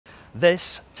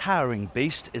This towering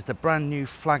beast is the brand new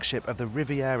flagship of the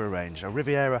Riviera range. Now,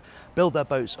 Riviera built their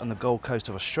boats on the Gold Coast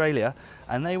of Australia,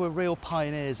 and they were real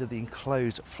pioneers of the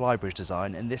enclosed flybridge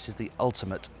design, and this is the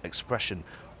ultimate expression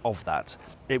of that.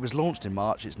 It was launched in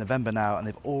March, it's November now, and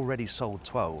they've already sold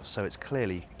 12, so it's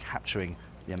clearly capturing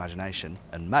the imagination.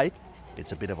 And May,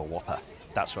 it's a bit of a whopper.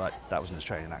 That's right, that was an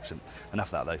Australian accent.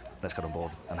 Enough of that though, let's get on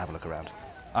board and have a look around.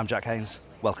 I'm Jack Haines,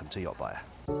 welcome to YachtBuyer.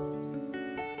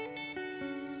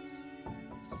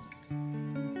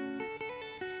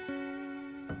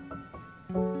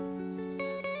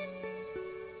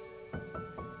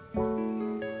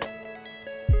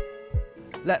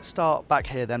 Let's start back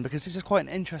here then, because this is quite an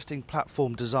interesting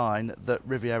platform design that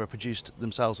Riviera produced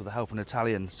themselves with the help of an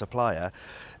Italian supplier.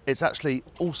 It's actually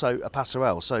also a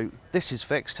passerelle, so this is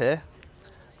fixed here,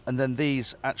 and then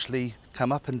these actually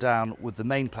come up and down with the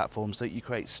main platform, so that you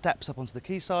create steps up onto the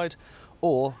quayside,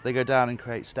 or they go down and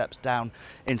create steps down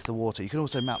into the water. You can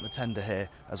also mount the tender here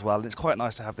as well, and it's quite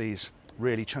nice to have these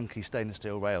really chunky stainless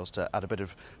steel rails to add a bit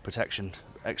of protection,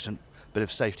 extra bit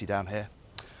of safety down here.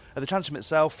 At the transom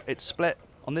itself, it's split.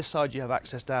 On this side you have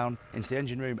access down into the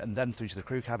engine room and then through to the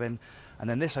crew cabin, and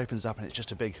then this opens up and it's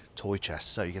just a big toy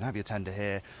chest, so you can have your tender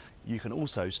here. You can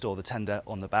also store the tender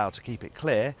on the bow to keep it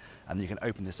clear, and you can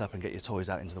open this up and get your toys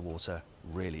out into the water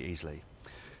really easily.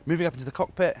 Moving up into the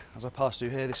cockpit, as I pass through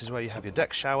here, this is where you have your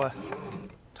deck shower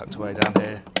tucked away down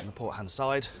here on the port hand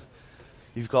side.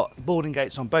 You've got boarding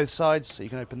gates on both sides, so you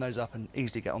can open those up and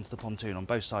easily get onto the pontoon on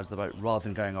both sides of the boat rather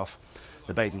than going off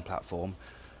the bathing platform.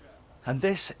 And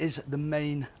this is the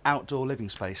main outdoor living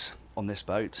space on this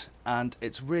boat, and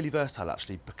it's really versatile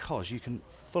actually, because you can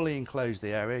fully enclose the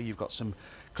area. You've got some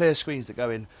clear screens that go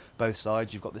in both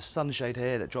sides. You've got this sunshade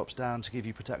here that drops down to give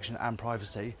you protection and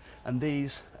privacy, and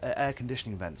these are air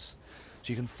conditioning vents.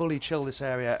 So you can fully chill this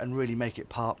area and really make it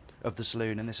part of the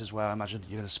saloon, and this is where I imagine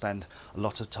you're going to spend a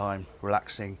lot of time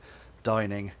relaxing,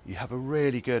 dining. You have a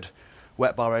really good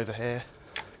wet bar over here.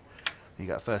 You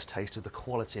get a first taste of the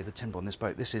quality of the timber on this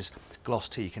boat. This is gloss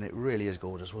teak and it really is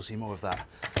gorgeous. We'll see more of that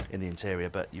in the interior,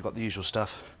 but you've got the usual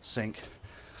stuff, sink,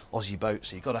 Aussie boat,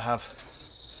 so you've got to have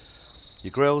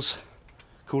your grills,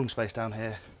 cooling space down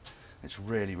here. It's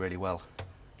really, really well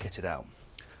kitted out.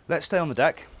 Let's stay on the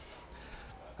deck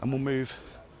and we'll move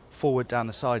forward down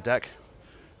the side deck.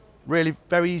 Really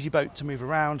very easy boat to move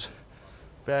around.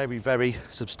 Very, very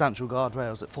substantial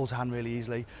guardrails that fall to hand really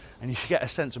easily, and you get a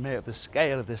sense from here of the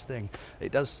scale of this thing.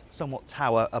 It does somewhat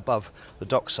tower above the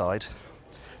dock side.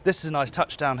 This is a nice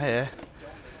touch down here.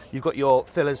 You've got your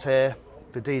fillers here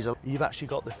for diesel. You've actually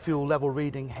got the fuel level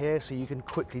reading here, so you can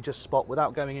quickly just spot,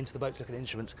 without going into the boat to look at the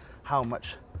instruments, how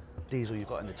much diesel you've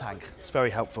got in the tank. It's very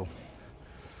helpful.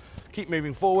 Keep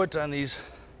moving forward down these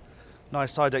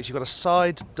nice side decks. You've got a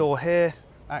side door here,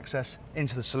 access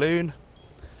into the saloon.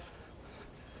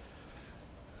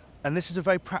 And this is a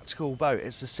very practical boat.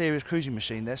 It's a serious cruising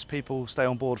machine, this. People stay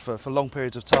on board for long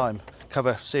periods of time,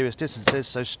 cover serious distances,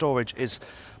 so storage is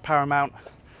paramount.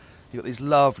 You've got these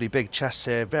lovely big chests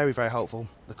here, very, very helpful.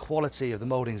 The quality of the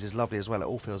mouldings is lovely as well. It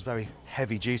all feels very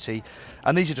heavy duty.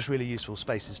 And these are just really useful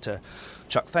spaces to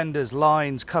chuck fenders,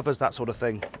 lines, covers, that sort of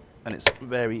thing. And it's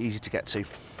very easy to get to.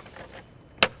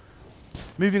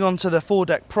 Moving on to the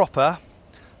foredeck proper.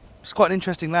 It's quite an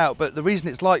interesting layout, but the reason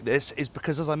it's like this is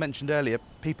because, as I mentioned earlier,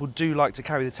 people do like to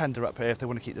carry the tender up here if they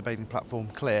want to keep the bathing platform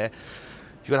clear.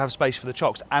 You've got to have space for the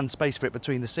chocks and space for it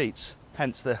between the seats,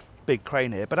 hence the big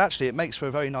crane here. But actually it makes for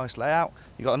a very nice layout.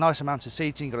 You've got a nice amount of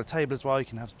seating, you've got a table as well, you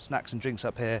can have snacks and drinks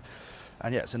up here,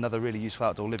 and yeah, it's another really useful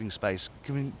outdoor living space.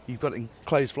 You've got an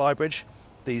enclosed flybridge.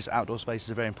 These outdoor spaces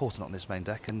are very important on this main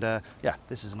deck, and yeah,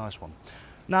 this is a nice one.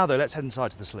 Now though, let's head inside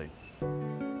to the saloon.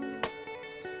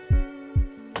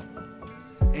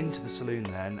 Into the saloon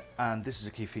then, and this is a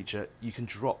key feature. You can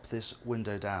drop this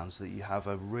window down so that you have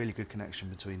a really good connection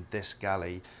between this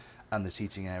galley and the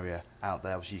seating area out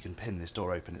there. Obviously you can pin this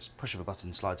door open, it's push of a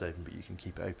button, slides open, but you can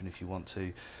keep it open if you want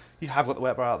to. You have got the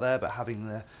wet bar out there, but having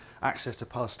the access to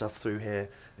pass stuff through here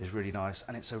is really nice,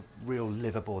 and it's a real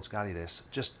liverboards galley this.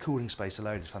 Just cooling space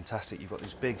alone is fantastic. You've got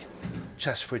these big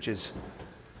chest fridges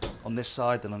on this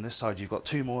side, then on this side you've got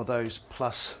two more of those,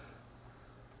 plus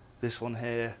this one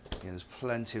here. You know, there's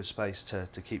plenty of space to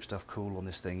keep stuff cool on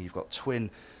this thing. You've got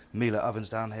twin Miele ovens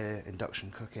down here,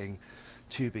 induction cooking,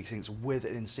 two big sinks with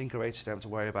an incinerator. You don't have to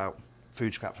worry about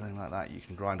food scraps or anything like that. You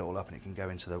can grind it all up and it can go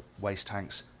into the waste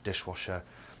tanks, dishwasher.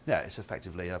 Yeah, it's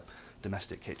effectively a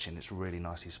domestic kitchen. It's really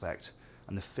nicely spec'd.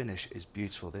 And the finish is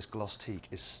beautiful. This gloss teak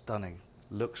is stunning.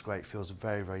 Looks great, feels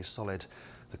very, very solid.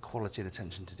 The quality and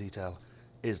attention to detail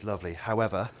is lovely.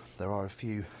 However, there are a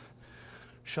few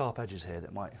sharp edges here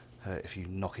that might hurt if you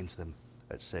knock into them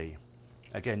at sea.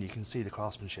 Again, you can see the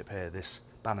craftsmanship here, this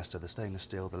banister, the stainless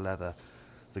steel, the leather,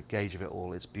 the gauge of it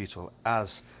all, it's beautiful,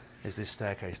 as is this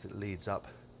staircase that leads up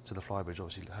to the flybridge.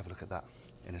 Obviously, have a look at that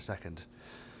in a second.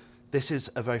 This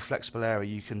is a very flexible area.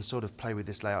 You can sort of play with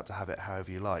this layout to have it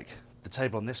however you like. The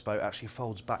table on this boat actually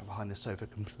folds back behind the sofa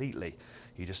completely.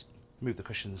 You just move the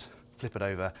cushions, flip it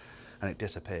over, and it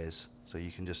disappears. So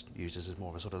you can just use this as more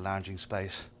of a sort of lounging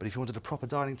space. But if you wanted a proper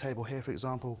dining table here, for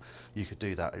example, you could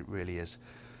do that. It really is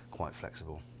quite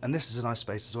flexible. And this is a nice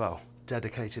space as well.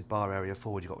 Dedicated bar area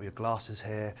forward. You've got all your glasses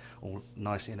here, all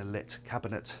nicely in a lit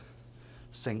cabinet.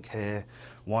 Sink here,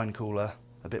 wine cooler,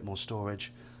 a bit more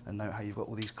storage. And note how you've got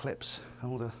all these clips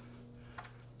and all the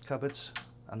cupboards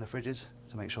and the fridges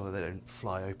to make sure that they don't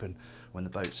fly open when the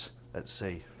boat's at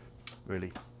sea.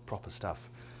 Really proper stuff.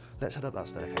 Let's head up that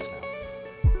staircase now.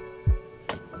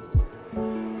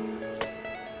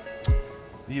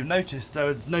 You've noticed there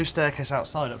are no staircase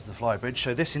outside up to the flybridge,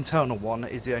 so this internal one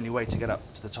is the only way to get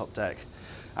up to the top deck.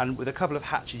 And with a couple of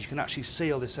hatches, you can actually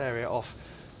seal this area off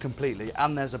completely,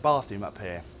 and there's a bathroom up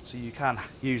here, so you can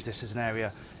use this as an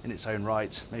area in its own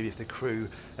right. Maybe if the crew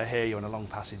are here, you're on a long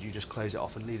passage, you just close it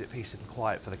off and leave it peace and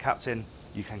quiet for the captain.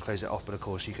 You can close it off, but of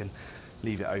course you can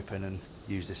leave it open and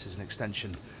use this as an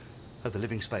extension of the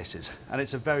living spaces. And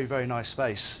it's a very, very nice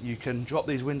space. You can drop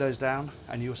these windows down,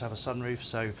 and you also have a sunroof,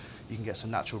 so you can get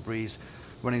some natural breeze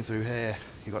running through here.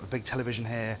 You've got a big television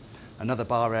here, another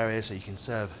bar area, so you can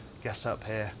serve guests up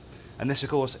here. And this, of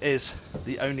course, is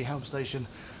the only helm station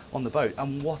on the boat,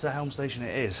 and what a helm station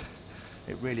it is.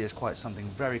 It really is quite something,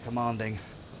 very commanding.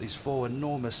 These four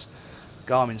enormous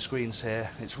Garmin screens here.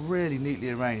 It's really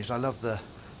neatly arranged. I love the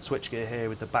switchgear here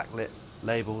with the backlit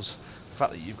labels. The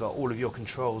fact that you've got all of your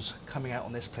controls coming out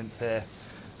on this plinth here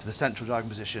to the central driving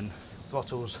position,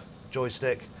 throttles,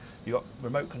 joystick. You've got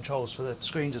remote controls for the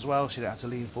screens as well, so you don't have to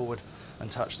lean forward and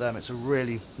touch them. It's a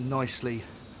really nicely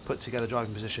put together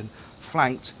driving position,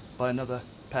 flanked by another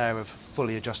pair of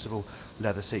fully adjustable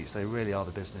leather seats. They really are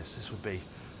the business. This would be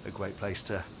a great place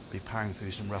to be powering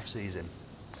through some rough seas in.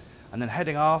 And then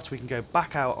heading aft, we can go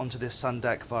back out onto this sun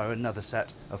deck via another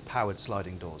set of powered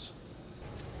sliding doors.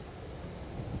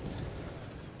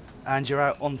 And you're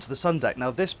out onto the sun deck.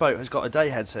 Now this boat has got a day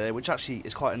heads here, which actually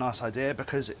is quite a nice idea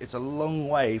because it's a long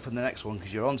way from the next one,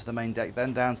 because you're onto the main deck,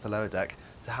 then down to the lower deck.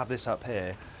 To have this up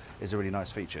here is a really nice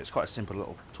feature. It's quite a simple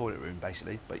little toilet room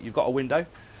basically, but you've got a window.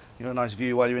 You've got a nice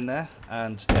view while you're in there,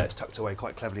 and yeah, it's tucked away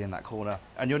quite cleverly in that corner.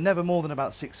 And you're never more than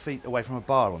about 6 feet away from a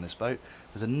bar on this boat.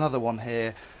 There's another one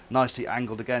here, nicely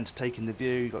angled again to take in the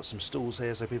view. You've got some stools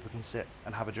here so people can sit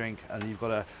and have a drink, and you've got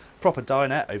a proper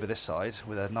dinette over this side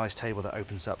with a nice table that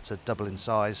opens up to double in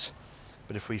size.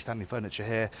 Bit of freestanding furniture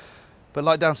here. But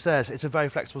like downstairs, it's a very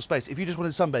flexible space. If you just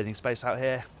wanted sunbathing space out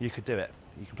here, you could do it.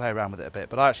 You can play around with it a bit,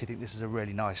 but I actually think this is a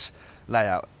really nice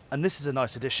layout. And this is a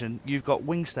nice addition. You've got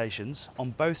wing stations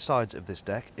on both sides of this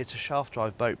deck. It's a shaft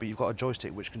drive boat, but you've got a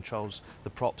joystick which controls the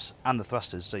props and the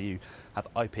thrusters, so you have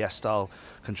IPS style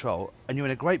control. And you're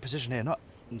in a great position here, not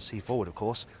in sea forward of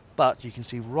course, but you can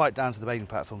see right down to the bathing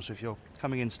platform. So if you're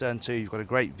coming in stern to, you've got a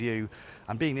great view,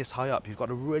 and being this high up, you've got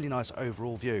a really nice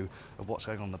overall view of what's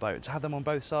going on the boat. To have them on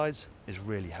both sides is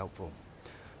really helpful.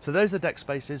 So those are the deck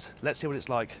spaces. Let's see what it's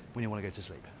like when you want to go to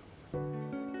sleep.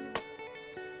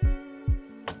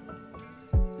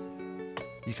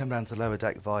 You come down to the lower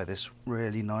deck via this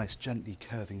really nice, gently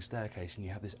curving staircase, and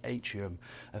you have this atrium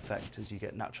effect as you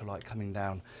get natural light coming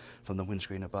down from the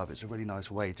windscreen above. It's a really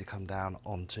nice way to come down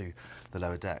onto the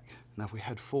lower deck. Now if we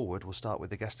head forward, we'll start with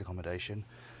the guest accommodation.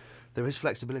 There is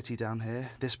flexibility down here.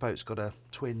 This boat's got a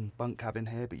twin bunk cabin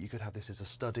here, but you could have this as a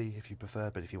study if you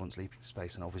prefer, but if you want sleeping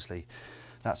space, and obviously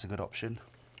that's a good option.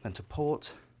 And to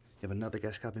port, you have another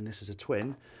guest cabin. This is a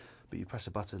twin, but you press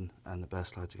a button and the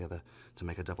berths slide together to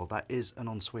make a double. That is an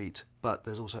ensuite, but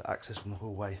there's also access from the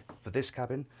hallway for this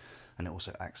cabin, and it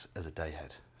also acts as a day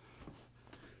head.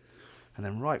 And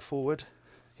then right forward,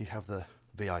 you have the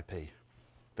VIP.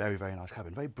 Very, very nice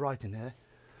cabin, very bright in here.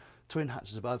 Twin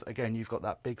hatches above. Again, you've got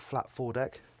that big flat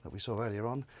foredeck that we saw earlier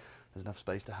on. There's enough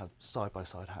space to have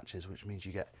side-by-side hatches, which means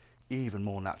you get even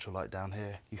more natural light down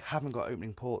here. You haven't got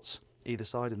opening ports either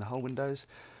side in the hull windows,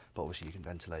 but obviously you can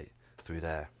ventilate through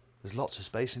there. There's lots of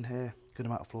space in here, good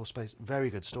amount of floor space, very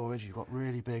good storage. You've got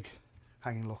really big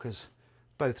hanging lockers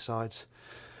both sides,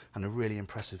 and a really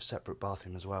impressive separate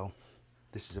bathroom as well.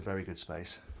 This is a very good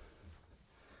space.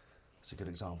 It's a good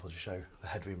example to show the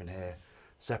headroom in here,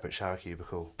 separate shower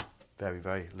cubicle, very,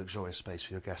 very luxurious space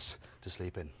for your guests to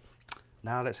sleep in.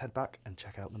 Now let's head back and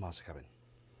check out the master cabin.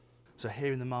 So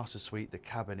here in the master suite, the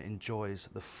cabin enjoys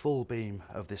the full beam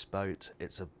of this boat.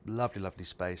 It's a lovely, lovely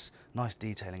space, nice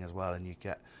detailing as well, and you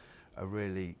get a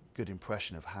really good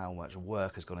impression of how much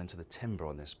work has gone into the timber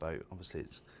on this boat. Obviously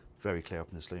it's very clear up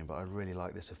in the saloon, but I really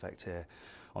like this effect here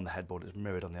on the headboard. It's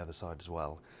mirrored on the other side as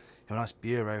well. You have a nice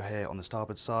bureau here on the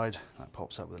starboard side that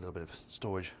pops up with a little bit of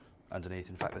storage underneath.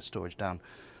 In fact, there's storage down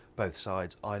both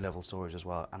sides, eye level storage as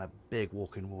well, and a big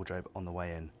walk-in wardrobe on the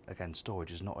way in. Again,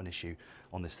 storage is not an issue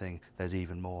on this thing. There's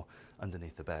even more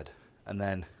underneath the bed. And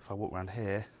then if I walk around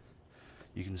here,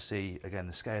 you can see again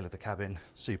the scale of the cabin,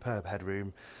 superb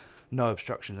headroom, no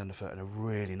obstructions underfoot, and a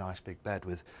really nice big bed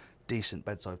with decent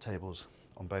bedside tables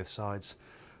on both sides.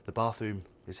 The bathroom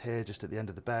is here just at the end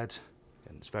of the bed,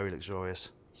 and it's very luxurious.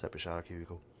 Separate shower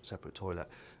cubicle, separate toilet,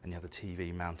 and you have the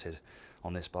TV mounted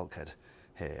on this bulkhead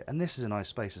here. And this is a nice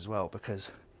space as well,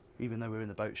 because even though we're in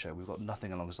the boat show, we've got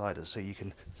nothing alongside us, so you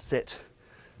can sit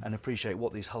and appreciate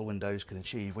what these hull windows can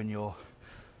achieve when you're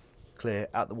clear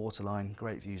at the waterline.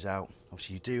 Great views out.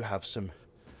 Obviously you do have some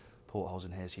portholes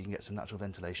in here, so you can get some natural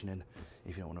ventilation in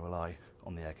if you don't want to rely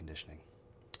on the air conditioning.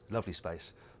 Lovely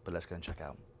space, but let's go and check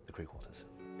out the crew quarters.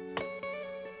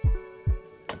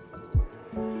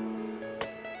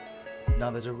 Now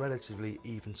there's a relatively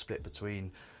even split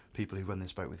between people who run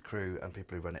this boat with crew and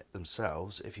people who run it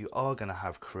themselves. If you are going to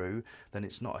have crew, then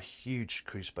it's not a huge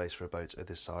crew space for a boat of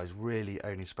this size, really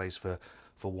only space for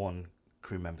one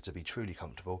crew member to be truly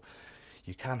comfortable.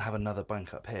 You can have another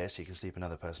bunk up here, so you can sleep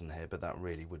another person here, but that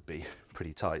really would be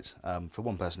pretty tight. For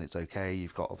one person it's okay.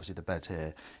 You've got obviously the bed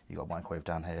here, you've got a microwave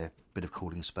down here, bit of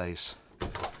cooling space,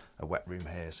 a wet room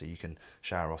here so you can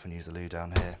shower off and use the loo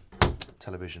down here,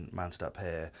 television mounted up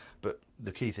here. But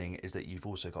the key thing is that you've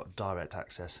also got direct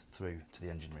access through to the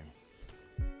engine room.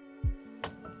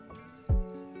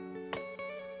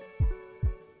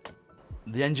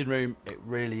 The engine room, it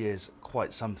really is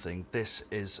quite something. This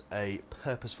is a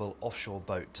purposeful offshore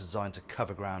boat designed to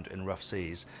cover ground in rough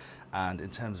seas, and in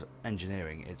terms of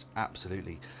engineering it's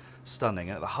absolutely stunning.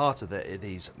 And at the heart of it are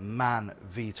these MAN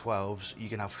V12s. You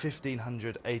can have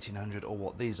 1500, 1800, or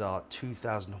what these are,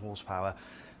 2000 horsepower,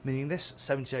 meaning this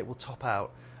 78 will top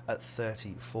out at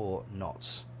 34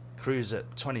 knots, cruise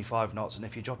at 25 knots, and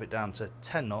if you drop it down to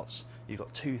 10 knots you've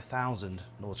got 2000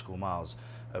 nautical miles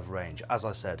of range. As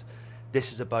I said,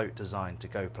 this is a boat designed to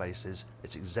go places.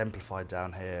 It's exemplified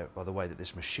down here by the way that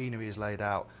this machinery is laid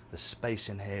out, the space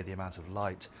in here, the amount of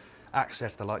light,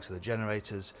 access to the likes of the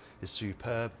generators is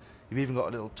superb. You've even got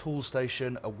a little tool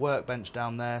station, a workbench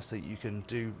down there so that you can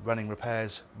do running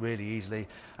repairs really easily,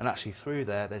 and actually through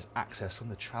there there's access from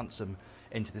the transom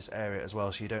into this area as well,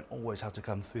 so you don't always have to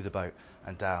come through the boat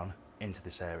and down into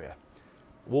this area.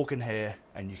 Walk in here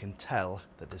and you can tell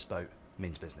that this boat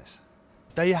means business.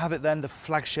 There you have it then, the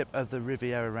flagship of the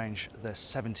Riviera range, the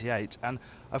 78. And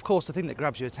of course the thing that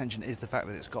grabs your attention is the fact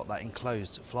that it's got that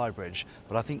enclosed flybridge,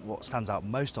 but I think what stands out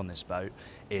most on this boat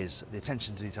is the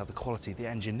attention to detail, the quality, the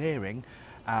engineering,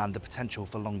 and the potential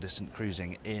for long distance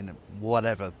cruising in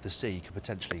whatever the sea could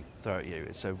potentially throw at you.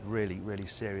 It's a really, really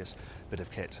serious bit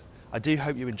of kit. I do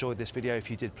hope you enjoyed this video.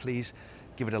 If you did, please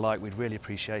give it a like, we'd really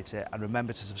appreciate it. And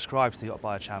remember to subscribe to the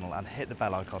YachtBuyer channel and hit the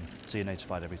bell icon so you're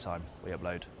notified every time we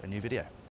upload a new video.